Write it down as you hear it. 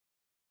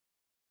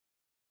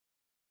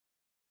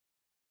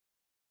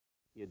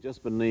He had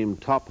just been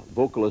named Top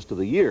Vocalist of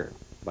the Year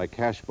by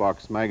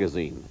Cashbox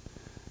magazine.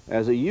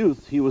 As a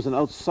youth, he was an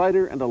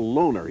outsider and a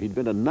loner. He'd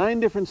been to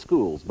 9 different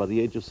schools by the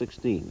age of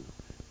 16.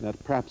 And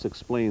that perhaps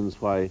explains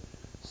why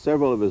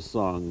several of his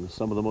songs,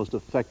 some of the most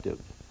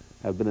effective,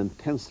 have been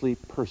intensely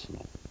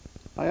personal.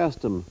 I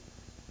asked him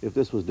if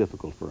this was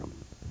difficult for him.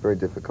 Very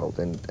difficult,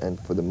 and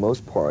for the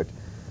most part,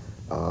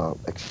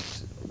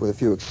 with a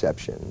few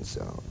exceptions,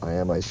 I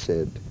Am, I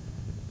Said,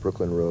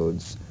 Brooklyn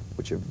Roads,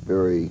 which are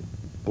very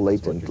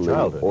blatantly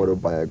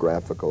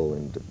autobiographical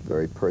and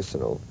very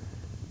personal.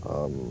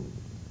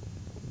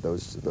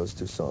 Those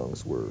 2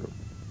 songs were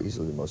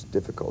easily the most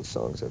difficult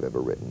songs I've ever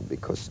written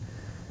because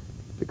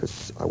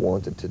I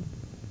wanted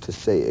to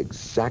say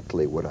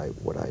exactly what I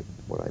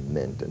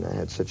meant, and I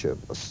had such a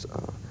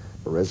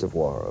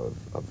reservoir of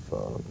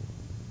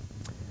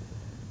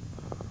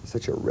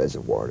such a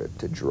reservoir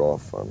to draw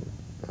from.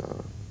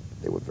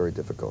 They were very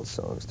difficult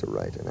songs to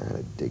write, and I had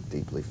to dig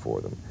deeply for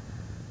them.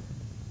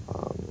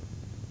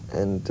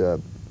 And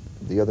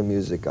the other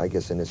music, I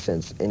guess, in a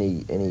sense,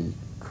 any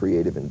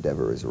creative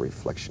endeavor is a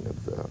reflection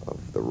of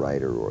the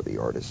writer or the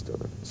artist or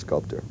the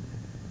sculptor.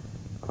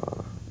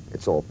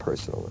 It's all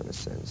personal in a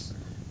sense.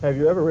 Have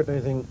you ever written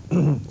anything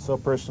so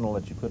personal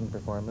that you couldn't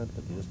perform it,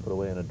 that you just put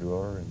away in a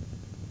drawer? And...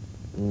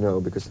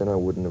 No, because then I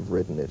wouldn't have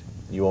written it.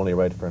 You only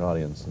write for an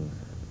audience? And...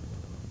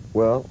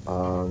 Well,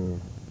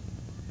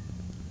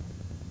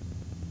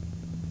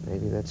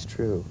 maybe that's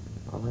true.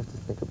 I'll have to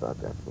think about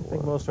that for a while. I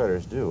think most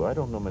writers do. I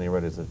don't know many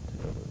writers that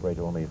write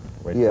for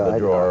yeah, the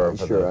drawer.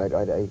 Sure,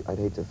 I'd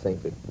hate to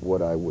think that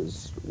what I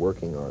was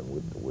working on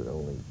would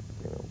only,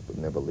 would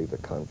never leave the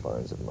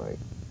confines of my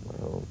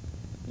home.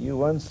 You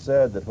once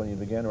said that when you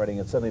began writing,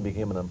 it suddenly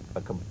became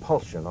a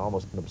compulsion,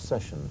 almost an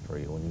obsession for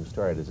you. When you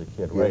started as a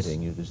kid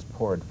writing, you just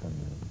poured from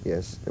you.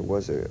 Yes, it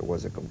was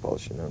a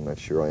compulsion. I'm not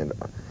sure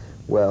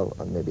well,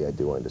 maybe I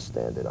do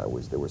understand it.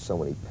 There were so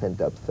many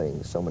pent-up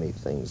things, so many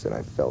things that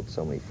I felt,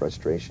 so many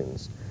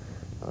frustrations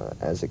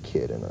as a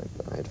kid, and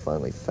I had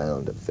finally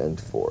found a vent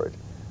for it,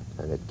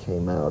 and it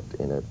came out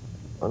in an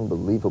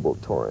unbelievable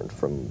torrent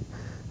from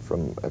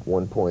at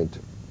one point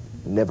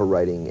never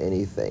writing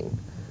anything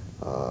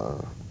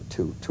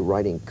to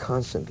writing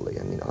constantly.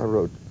 I mean, I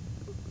wrote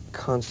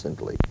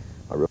constantly.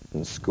 I wrote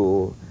in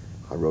school,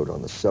 I wrote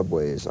on the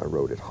subways, I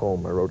wrote at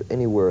home, I wrote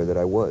anywhere that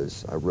I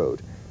was, I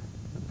wrote.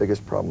 The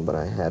biggest problem that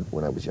I had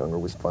when I was younger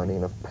was finding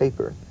enough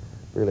paper.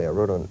 Really, I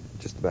wrote on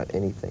just about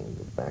anything,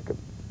 the back of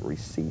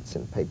receipts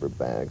and paper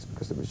bags,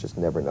 because there was just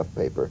never enough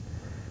paper.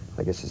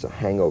 I guess there's a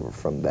hangover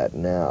from that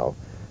now,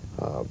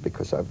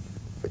 because I've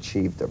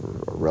achieved a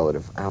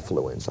relative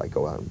affluence. I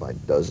go out and buy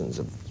dozens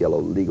of yellow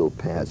legal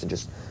pads and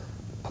just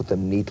put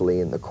them neatly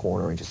in the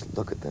corner and just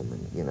look at them,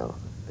 and,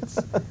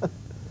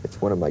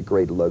 it's one of my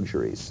great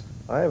luxuries.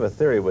 I have a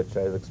theory, which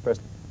I've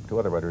expressed to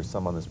other writers,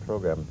 some on this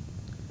program,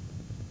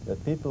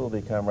 that people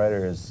become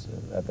writers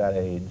at that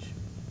age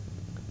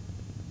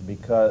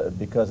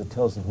because it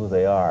tells them who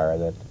they are,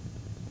 that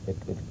it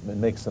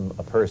makes them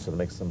a person, it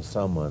makes them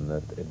someone,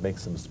 that it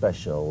makes them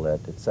special, that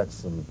it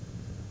sets them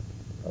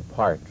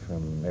apart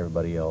from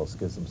everybody else,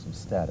 gives them some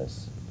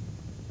status.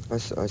 I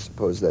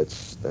suppose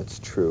that's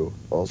true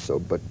also,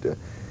 but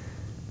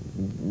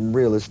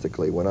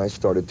realistically, when I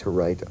started to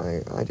write,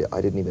 I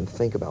didn't even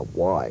think about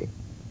why.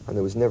 And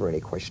there was never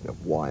any question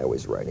of why I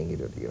was writing. I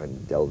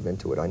didn't delve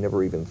into it. I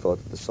never even thought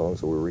that the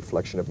songs were a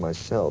reflection of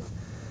myself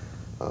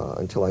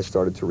until I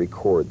started to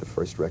record. The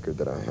first record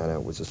that I had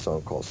out was a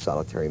song called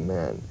Solitary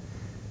Man.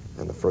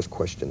 And the first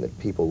question that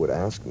people would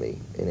ask me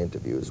in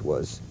interviews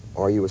was,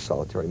 "Are you a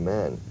solitary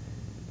man?"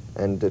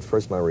 And at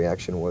first my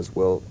reaction was,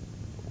 well,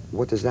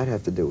 what does that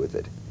have to do with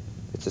it?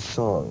 It's a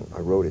song.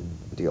 I wrote it.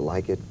 Do you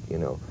like it?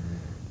 And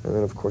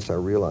then, of course, I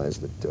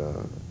realized that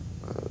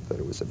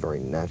it was a very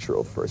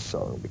natural first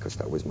song, because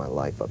that was my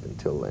life up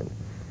until then.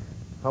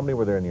 How many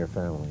were there in your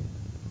family?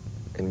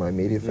 In my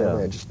immediate family,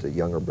 I had just a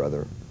younger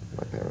brother,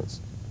 my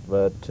parents.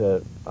 But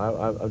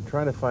I'm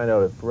trying to find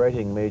out if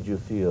writing made you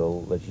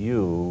feel that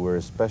you were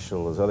as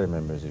special as other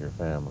members of your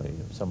family,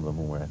 some of them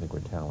who I think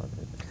were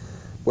talented.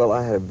 Well,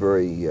 I had a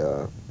very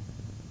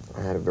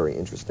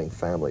interesting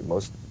family.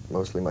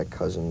 Mostly my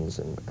cousins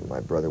and my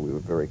brother. We were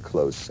very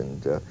close,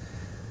 and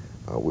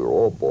we were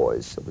all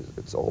boys.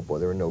 It's all boys.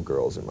 There were no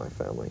girls in my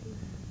family.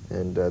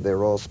 And they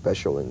were all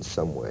special in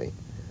some way.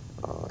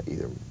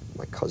 Either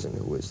my cousin,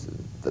 who was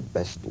the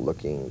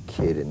best-looking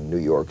kid in New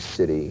York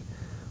City,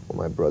 or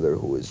my brother,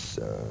 who was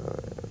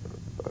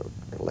an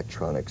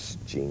electronics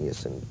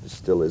genius and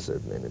still is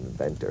an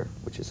inventor,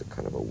 which is a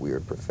kind of a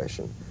weird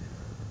profession.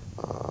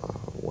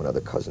 One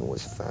other cousin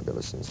was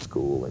fabulous in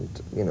school, and,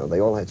 they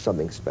all had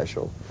something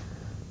special,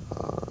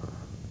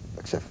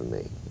 except for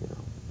me,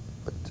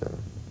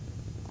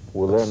 But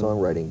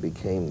songwriting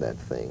became that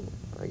thing,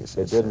 I guess.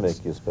 It did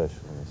make you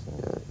special.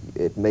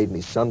 It made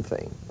me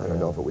something. I don't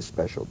know if it was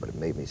special, but it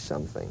made me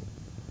something.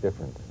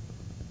 Different.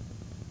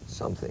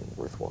 Something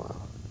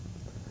worthwhile.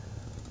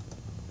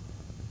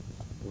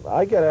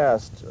 I get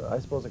asked, I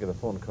suppose I get a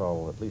phone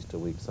call at least a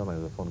week,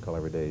 sometimes a phone call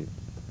every day,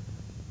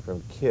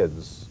 from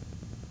kids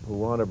who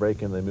want to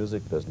break in the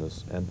music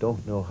business and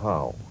don't know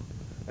how.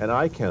 And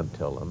I can't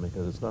tell them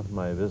because it's not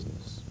my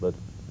business. But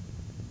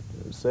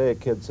say a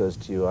kid says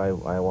to you,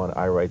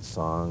 I write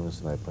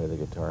songs and I play the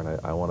guitar and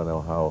I want to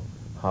know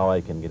how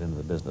I can get into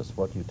the business.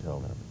 What do you tell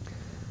them?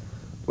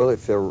 Well,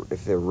 if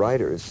they're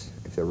writers,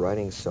 if they're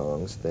writing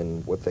songs,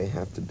 then what they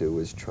have to do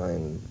is try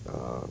and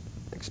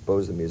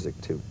expose the music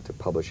to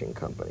publishing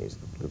companies.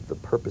 The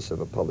purpose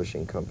of a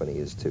publishing company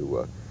is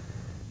to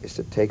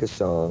take a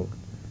song,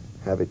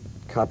 have it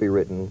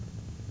copywritten,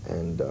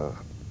 and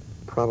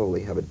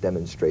probably have a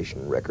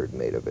demonstration record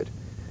made of it.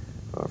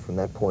 From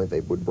that point,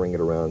 they would bring it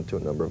around to a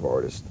number of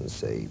artists and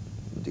say,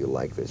 do you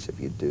like this? If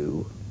you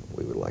do,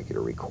 we would like you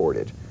to record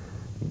it.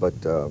 But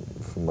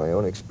from my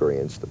own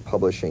experience, the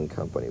publishing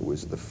company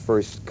was the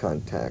first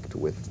contact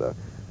with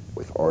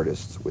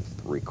artists,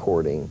 with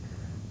recording,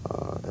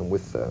 and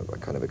with a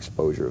kind of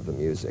exposure of the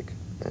music.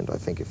 And I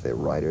think if they're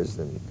writers,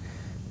 then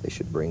they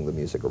should bring the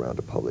music around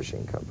to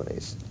publishing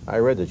companies. I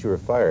read that you were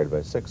fired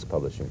by 6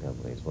 publishing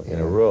companies in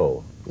a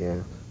row.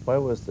 Yeah. Why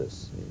was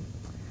this?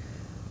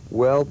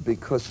 Well,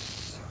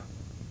 because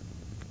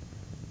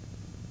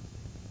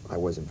I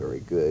wasn't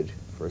very good,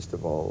 first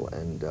of all,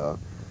 and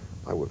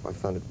I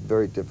found it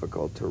very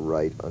difficult to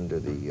write under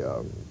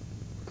the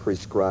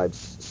prescribed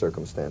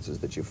circumstances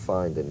that you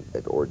find,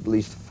 or at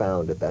least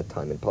found at that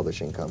time in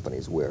publishing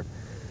companies, where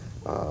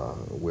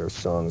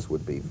songs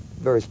would be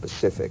very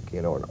specific.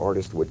 You know, an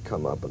artist would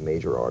come up, a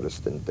major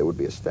artist, and there would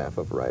be a staff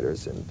of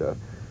writers, and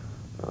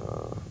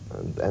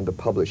the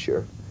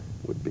publisher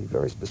would be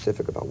very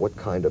specific about what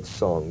kind of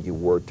song you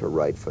were to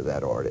write for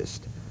that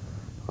artist.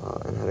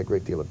 And had a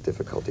great deal of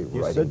difficulty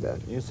writing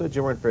that. You said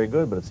you weren't very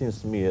good, but it seems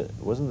to me,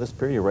 wasn't this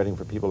period you're writing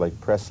for people like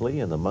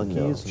Presley and the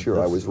Monkees? No,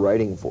 sure, I was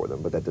writing for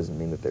them, but that doesn't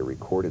mean that they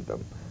recorded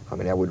them. I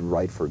mean, I would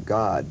write for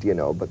God, you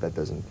know, but that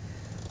doesn't...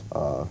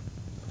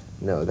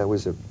 no, that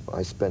was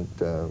I spent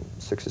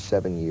 6 or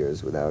 7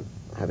 years without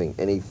having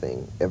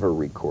anything ever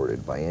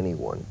recorded by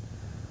anyone,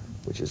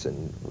 which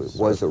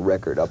was a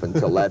record up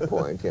until that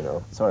point, you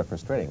know. Sort of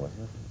frustrating,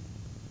 wasn't it?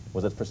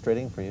 Was it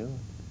frustrating for you?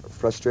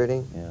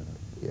 Frustrating? Yeah.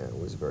 Yeah, it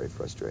was very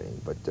frustrating,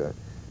 but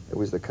it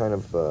was the kind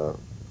of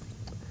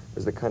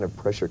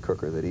pressure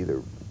cooker that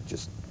either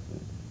just,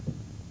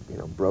 you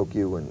know, broke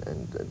you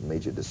and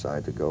made you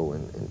decide to go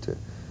into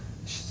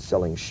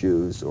selling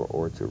shoes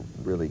or to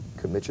really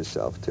commit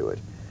yourself to it.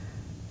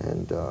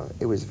 And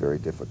it was very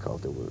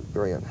difficult. It was a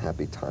very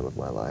unhappy time of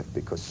my life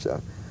because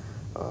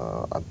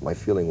my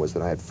feeling was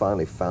that I had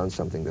finally found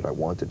something that I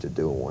wanted to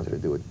do and wanted to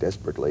do it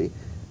desperately.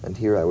 And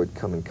here I would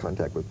come in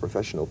contact with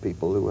professional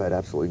people who had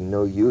absolutely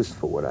no use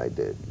for what I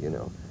did, you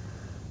know.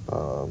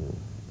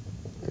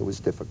 It was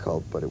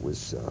difficult, but it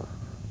was,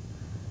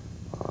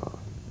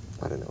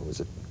 I don't know, it was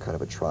a kind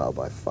of a trial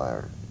by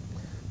fire.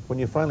 When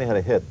you finally had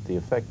a hit, the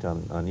effect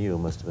on you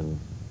must have been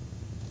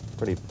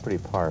pretty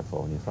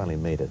powerful when you finally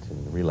made it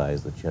and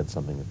realized that you had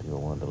something that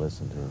people wanted to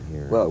listen to and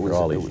hear for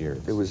all these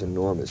years. It was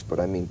enormous, but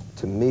I mean,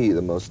 to me,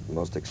 the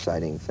most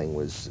exciting thing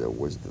was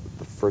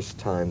the first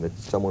time that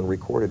someone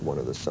recorded one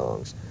of the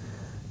songs,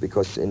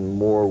 because in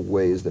more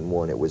ways than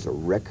one, it was a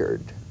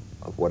record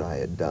of what I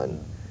had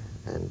done,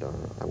 and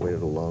I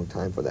waited a long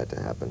time for that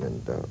to happen,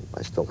 and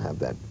I still have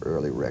that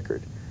early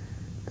record,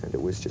 and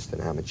it was just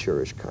an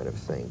amateurish kind of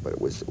thing, but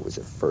it was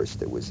a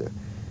first.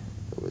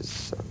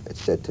 It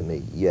said to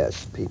me,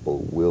 yes, people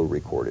will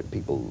record it.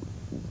 People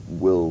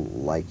will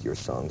like your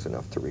songs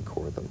enough to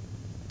record them.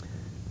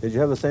 Did you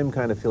have the same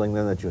kind of feeling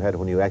then that you had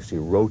when you actually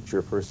wrote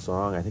your first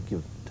song? I think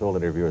you've told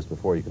interviewers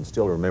before you can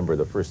still remember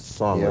the first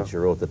song that you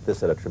wrote, that this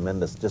had a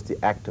tremendous, just the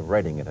act of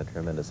writing it had a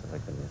tremendous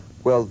effect on you.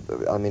 Well,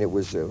 I mean, it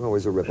was a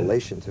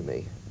revelation to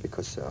me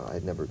because I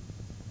had never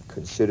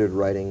considered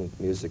writing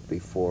music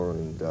before,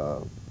 and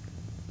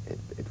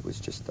it was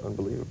just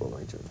unbelievable.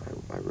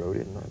 I wrote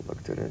it and I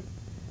looked at it,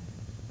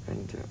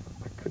 and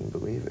I couldn't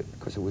believe it,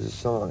 because it was a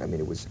song. I mean,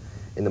 it was,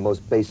 in the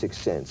most basic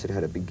sense, it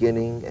had a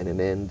beginning and an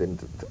end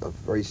and a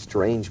very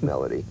strange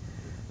melody.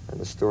 And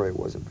the story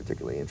wasn't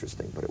particularly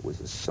interesting, but it was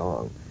a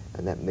song,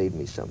 and that made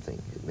me something.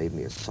 It made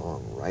me a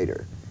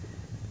songwriter,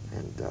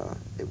 and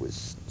it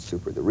was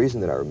super. The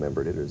reason that I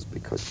remembered it is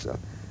because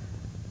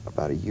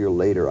about a year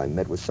later, I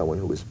met with someone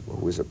who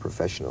was a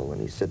professional,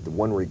 and he said the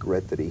one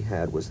regret that he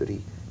had was that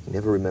he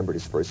never remembered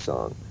his first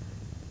song.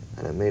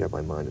 And I made up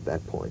my mind at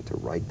that point to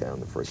write down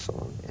the first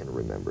song and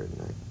remember it.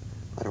 And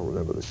I don't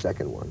remember the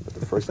second one, but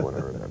the first one I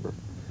remember.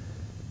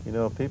 You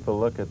know, people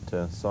look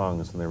at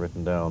songs and they're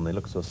written down. They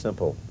look so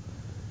simple,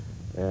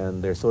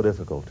 and they're so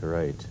difficult to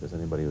write, as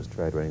anybody who's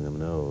tried writing them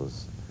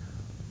knows.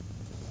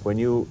 When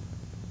you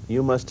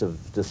must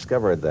have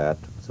discovered that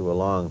through a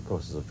long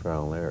process of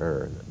trial and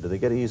error. Do they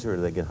get easier or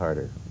do they get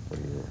harder for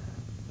you?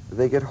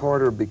 They get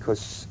harder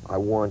because I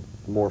want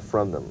more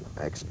from them.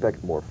 I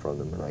expect more from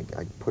them, and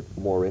I put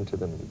more into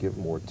them and give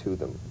more to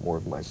them, more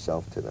of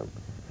myself to them.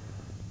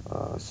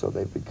 So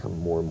they've become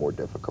more and more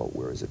difficult,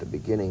 whereas at the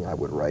beginning I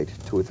would write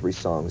 2 or 3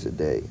 songs a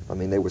day. I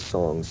mean, they were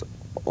songs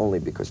only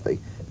because the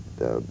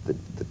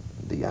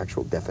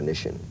actual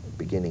definition,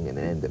 beginning and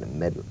end, and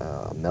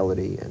a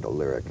melody and a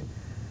lyric.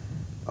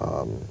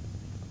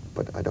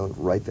 but I don't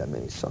write that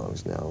many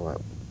songs now.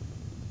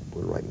 I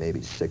would write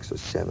maybe 6 or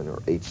 7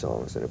 or 8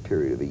 songs in a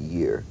period of a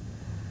year.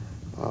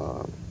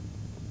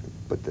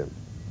 But they're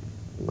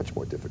much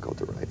more difficult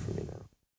to write for me now.